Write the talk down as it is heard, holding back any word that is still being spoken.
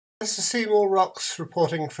This is Seymour Rocks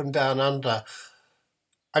reporting from Down Under.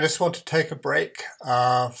 I just want to take a break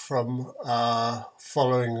from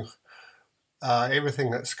following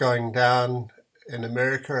everything that's going down in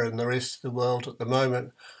America and the rest of the world at the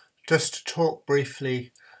moment, just to talk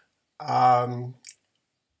briefly about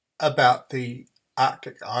the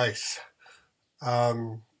Arctic ice.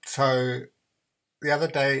 So the other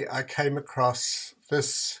day I came across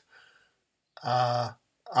this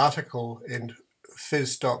article in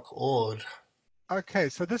phys.org. Okay,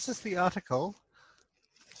 so this is the article.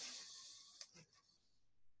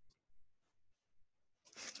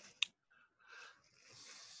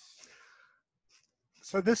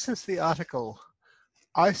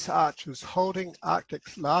 Ice arches holding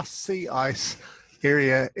Arctic's last sea ice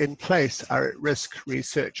area in place are at risk,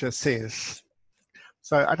 researcher says.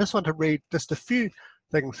 So I just want to read just a few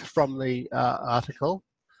things from the article.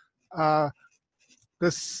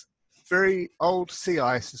 This very old sea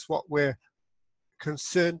ice is what we're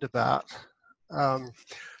concerned about.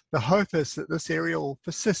 The hope is that this area will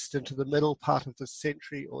persist into the middle part of this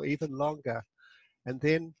century or even longer, and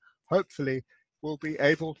then hopefully we'll be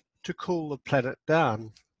able to cool the planet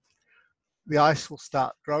down. The ice will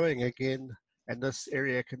start growing again, and this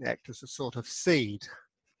area can act as a sort of seed.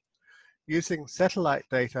 Using satellite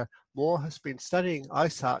data, Moore has been studying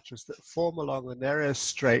ice arches that form along the Nares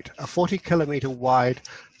Strait, a 40-kilometre wide,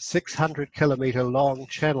 600-kilometre long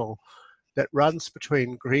channel that runs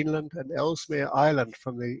between Greenland and Ellesmere Island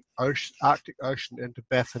from the Arctic Ocean into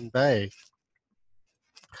Baffin Bay.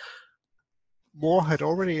 Moore had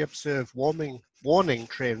already observed warning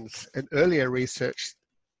trends in earlier research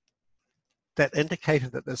that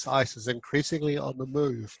indicated that this ice is increasingly on the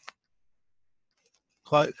move.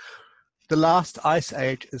 Quote, "The last ice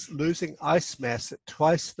age is losing ice mass at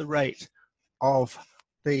twice the rate of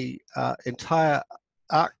the entire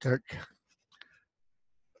Arctic,"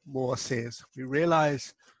 Moore says. "We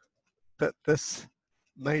realize that this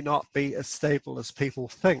may not be as stable as people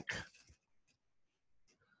think."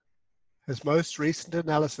 His most recent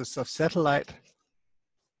analysis of satellite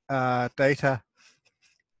data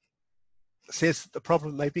says that the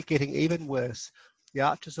problem may be getting even worse. The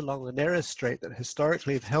arches along the Nares Strait that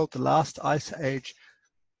historically have held the last ice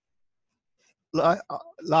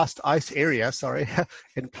area,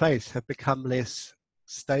 in place have become less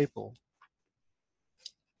stable.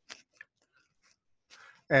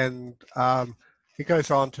 And he goes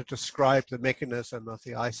on to describe the mechanism of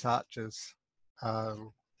the ice arches.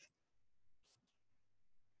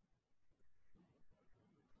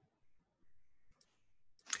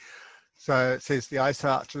 So it says the ice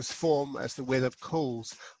arches form as the weather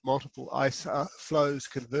cools. Multiple ice flows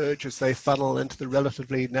converge as they funnel into the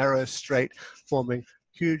relatively narrow strait, forming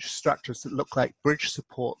huge structures that look like bridge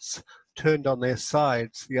supports turned on their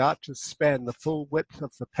sides. The arches span the full width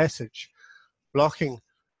of the passage, blocking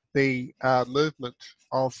the movement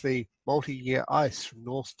of the multi-year ice from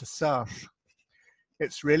north to south.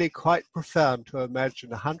 It's really quite profound to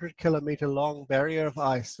imagine a 100-kilometre long barrier of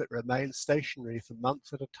ice that remains stationary for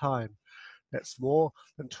months at a time. That's more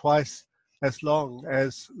than twice as long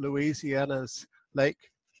as Louisiana's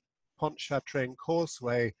Lake Pontchartrain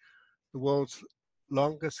Causeway, the world's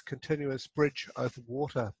longest continuous bridge over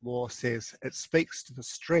water, Moore says. It speaks to the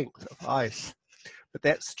strength of ice, but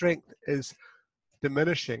that strength is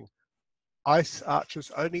diminishing. Ice arches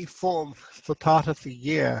only form for part of the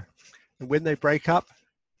year, and when they break up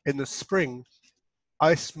in the spring,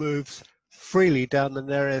 ice moves freely down the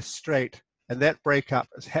Nares Strait, and that breakup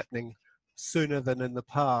is happening sooner than in the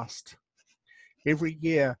past. Every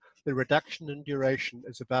year, the reduction in duration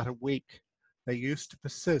is about a week. They used to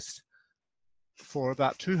persist for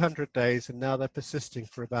about 200 days, and now they're persisting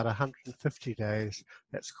for about 150 days.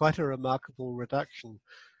 That's quite a remarkable reduction.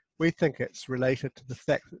 We think it's related to the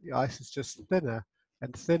fact that the ice is just thinner,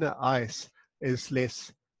 and thinner ice is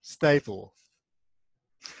less stable.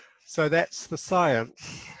 So that's the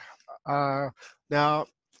science. Now,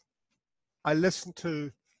 I listened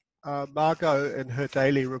to Margo in her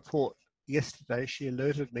daily report yesterday. She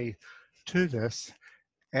alerted me to this,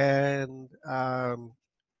 and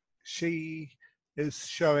she is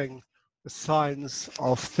showing the signs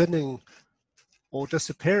of thinning or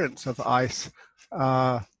disappearance of ice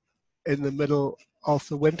in the middle of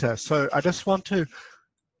the winter. So I just want to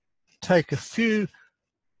take a few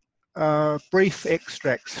brief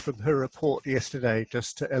extracts from her report yesterday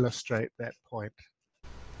just to illustrate that point.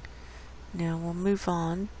 Now we'll move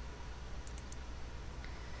on.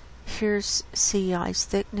 Here's sea ice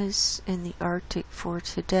thickness in the Arctic for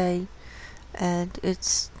today, and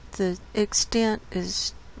the extent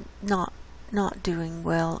is not doing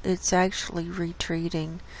well. It's actually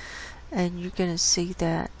retreating, and you're going to see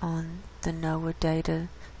that on the NOAA data,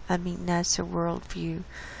 NASA Worldview.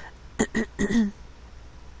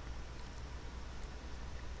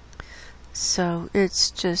 So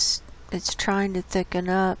it's trying to thicken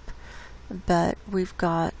up, but we've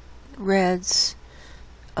got reds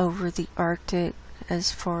over the Arctic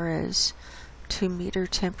as far as 2-meter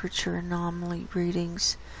temperature anomaly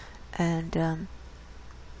readings, and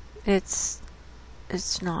it's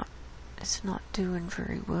not doing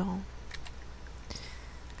very well.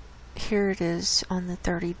 Here it is on the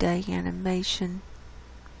 30-day animation.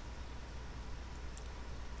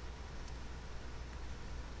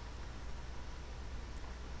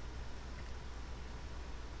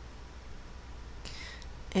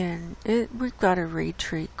 And we've got a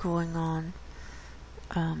retreat going on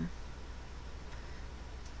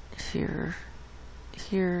here,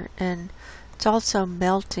 and it's also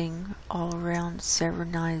melting all around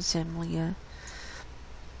Severnae Zemlya.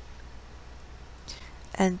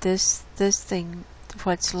 And this thing,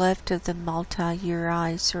 what's left of the multi-year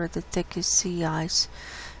ice, or the thickest sea ice,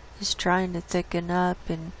 is trying to thicken up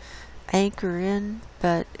and anchor in,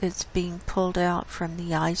 but it's being pulled out from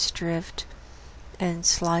the ice drift and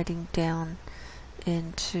sliding down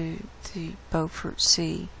into the Beaufort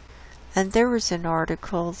Sea. And there was an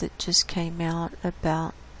article that just came out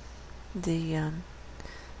about the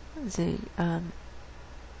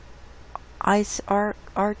ice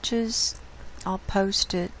arches. I'll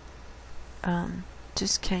post it.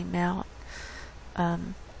 Just came out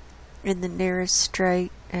in the nearest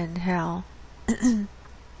strait, and how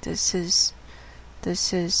this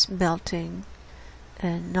is melting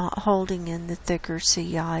and not holding in the thicker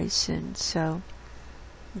sea ice. And so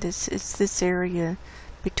it's this area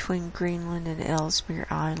between Greenland and Ellesmere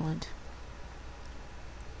Island.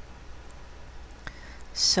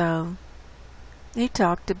 So he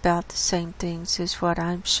talked about the same things as what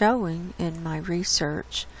I'm showing in my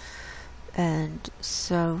research. And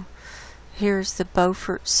so here's the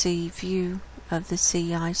Beaufort Sea view of the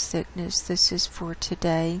sea ice thickness. This is for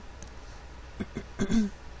today.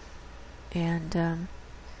 And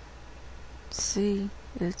see,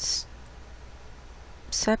 it's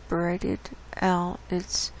separated out.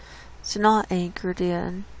 It's not anchored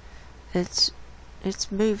in. It's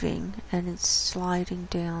moving, and it's sliding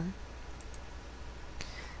down.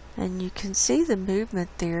 And you can see the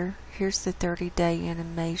movement there. Here's the 30-day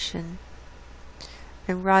animation.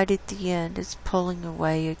 And right at the end, it's pulling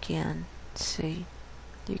away again. See,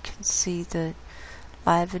 you can see the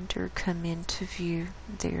lavender come into view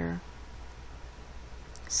there.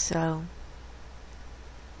 So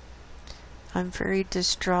I'm very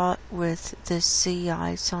distraught with this sea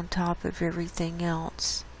ice on top of everything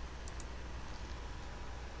else.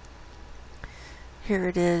 Here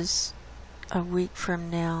it is a week from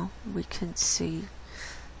now. We can see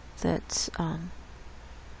that's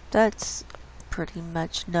pretty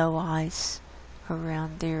much no ice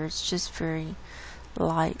around there. It's just very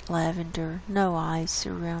light lavender, no ice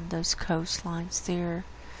around those coastlines there.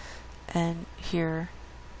 And here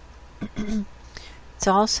it's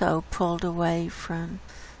also pulled away from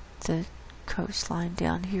the coastline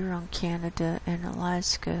down here on Canada and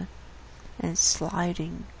Alaska, and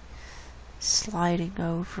sliding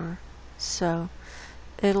over. So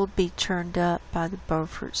it'll be turned up by the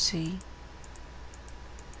Beaufort Sea.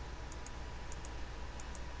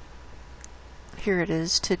 Here it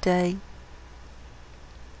is today.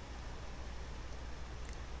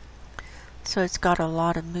 So it's got a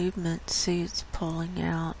lot of movement. See, it's pulling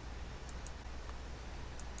out.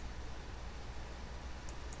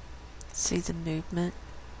 See the movement.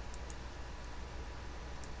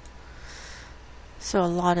 So a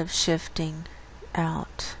lot of shifting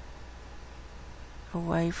out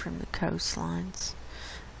away from the coastlines,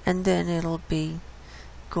 and then it'll be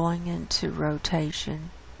going into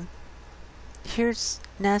rotation. Here's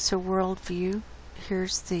NASA Worldview.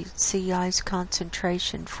 Here's the sea ice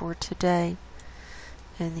concentration for today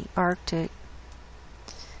in the Arctic.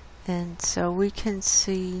 And so we can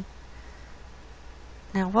see,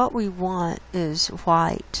 now what we want is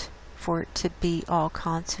white for it to be all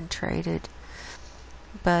concentrated.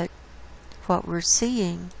 But what we're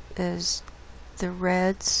seeing is the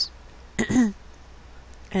reds and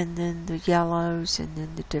then the yellows and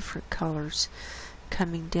then the different colors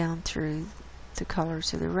coming down through the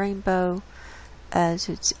colors of the rainbow as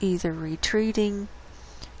it's either retreating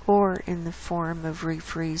or in the form of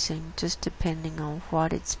refreezing, just depending on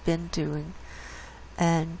what it's been doing.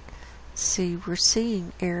 And see, we're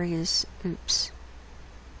seeing areas,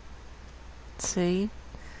 see,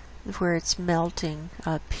 where it's melting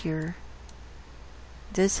up here.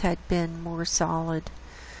 This had been more solid,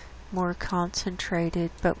 more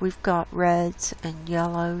concentrated, but we've got reds and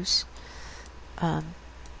yellows. But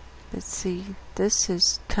see, this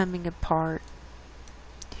is coming apart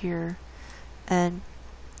here, and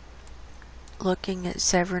looking at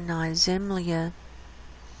Severni Zemlya,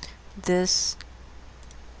 this,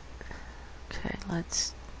 okay,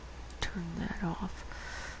 let's turn that off.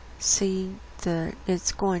 See,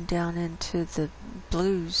 it's going down into the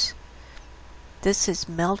blues. This is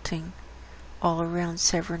melting all around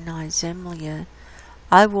Severni Zemlya.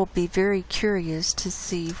 I will be very curious to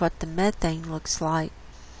see what the methane looks like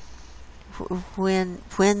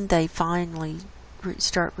when they finally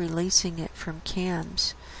start releasing it from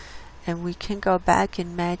cams, and we can go back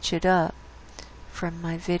and match it up from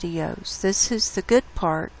my videos. This is the good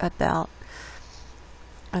part about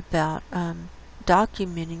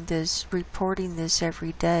documenting this, reporting this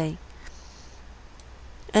every day.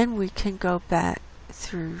 And we can go back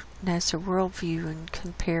through NASA Worldview and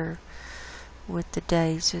compare with the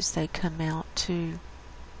days as they come out too.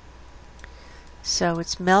 So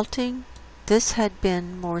it's melting. This had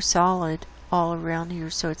been more solid all around here,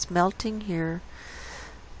 so it's melting here.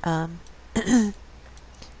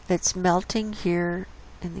 It's melting here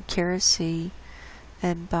in the Kara Sea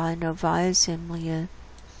and by Novaya Zemlya,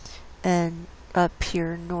 and up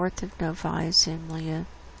here north of Novaya Zemlya,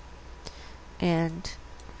 and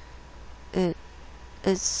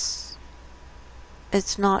it's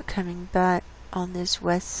not coming back on this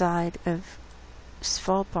west side of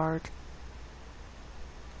Svalbard.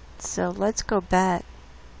 So let's go back.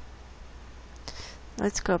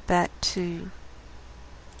 Let's go back to,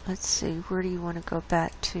 let's see, where do you want to go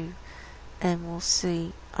back to? And we'll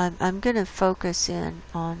see. I'm going to focus in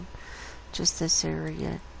on just this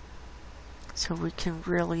area so we can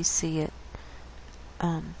really see it.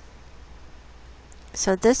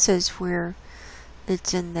 So this is where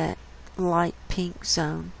it's in that light pink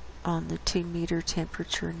zone on the 2 meter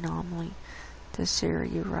temperature anomaly. This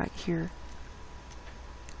area right here.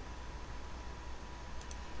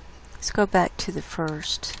 Let's go back to the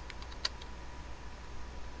first.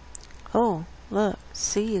 Oh, look,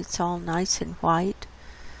 see, it's all nice and white,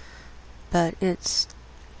 but it's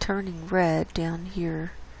turning red down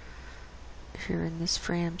here in this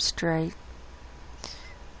Fram Strait.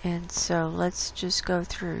 And so let's just go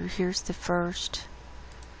through. Here's the first.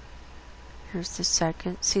 Here's the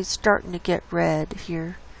second. See, it's starting to get red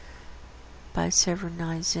here by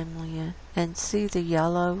Severni Zemlya. And see the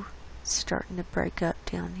yellow? It's starting to break up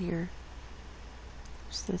down here.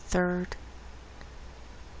 Here's the third.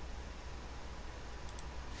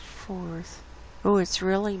 Fourth. Oh, it's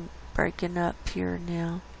really breaking up here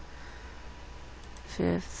now.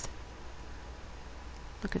 Fifth.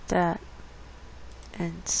 Look at that.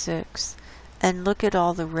 And sixth. And look at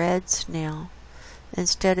all the reds now.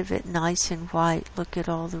 Instead of it nice and white, look at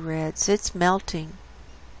all the reds. It's melting.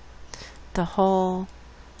 The whole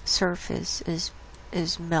surface is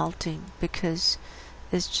melting because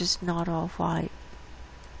it's just not all white.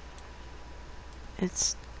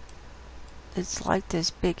 It's like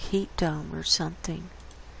this big heat dome or something.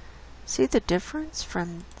 See the difference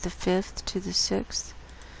from the 5th to the 6th?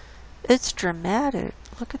 It's dramatic.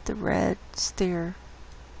 Look at the reds there.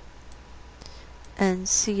 And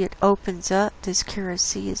see, it opens up. This Kara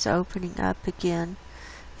Sea is opening up again.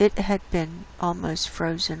 It had been almost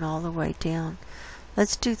frozen all the way down.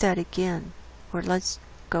 Let's do that again. Or let's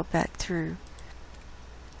go back through.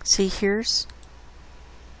 See, here's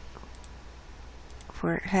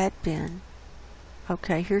where it had been.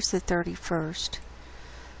 Okay, here's the 31st.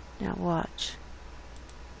 Now watch.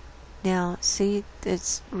 Now, see,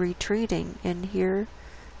 it's retreating in here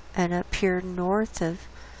and up here north of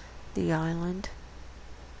the island.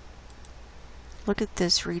 Look at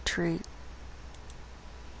this retreat.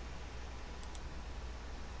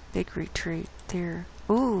 Big retreat there.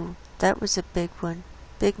 Ooh, that was a big one.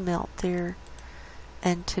 Big melt there.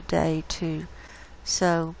 And today too.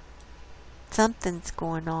 So, something's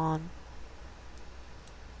going on.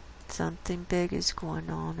 Something big is going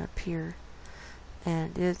on up here.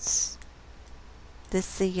 And the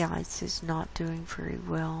sea ice is not doing very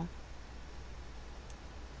well.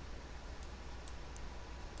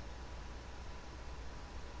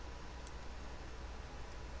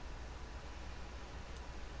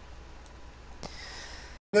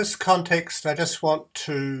 In this context, I just want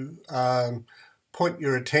to point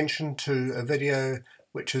your attention to a video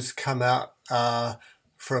which has come out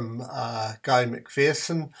from Guy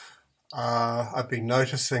McPherson. I've been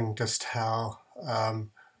noticing just how, and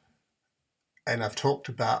I've talked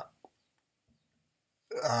about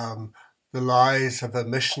the lies of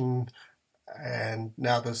omission, and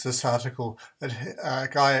now there's this article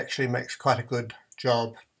that Guy actually makes quite a good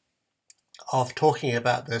job of talking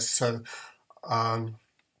about this, so I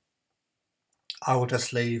will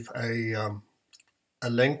just leave a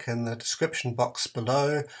link in the description box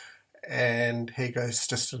below, and here goes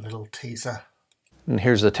just a little teaser. And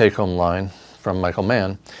here's the take-home line from Michael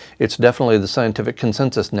Mann. It's definitely the scientific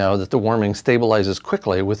consensus now that the warming stabilizes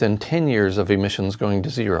quickly within 10 years of emissions going to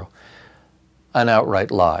zero. An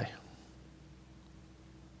outright lie.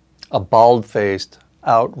 A bald-faced,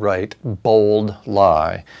 outright, bold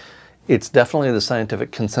lie. It's definitely the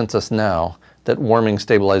scientific consensus now that warming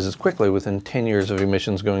stabilizes quickly within 10 years of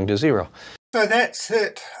emissions going to zero. So that's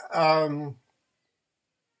it. I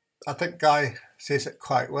think Guy says it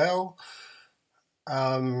quite well.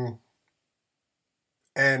 And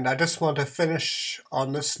I just want to finish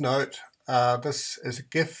on this note. This is a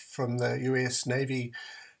GIF from the US Navy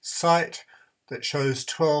site that shows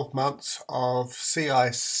 12 months of sea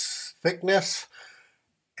ice thickness,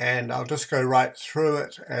 and I'll just go right through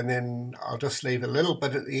it, and then I'll just leave a little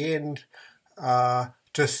bit at the end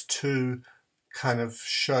just to kind of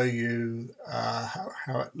show you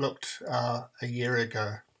how it looked a year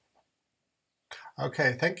ago.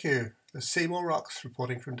 Okay, thank you. The Seymour Rocks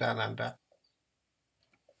reporting from Down Under.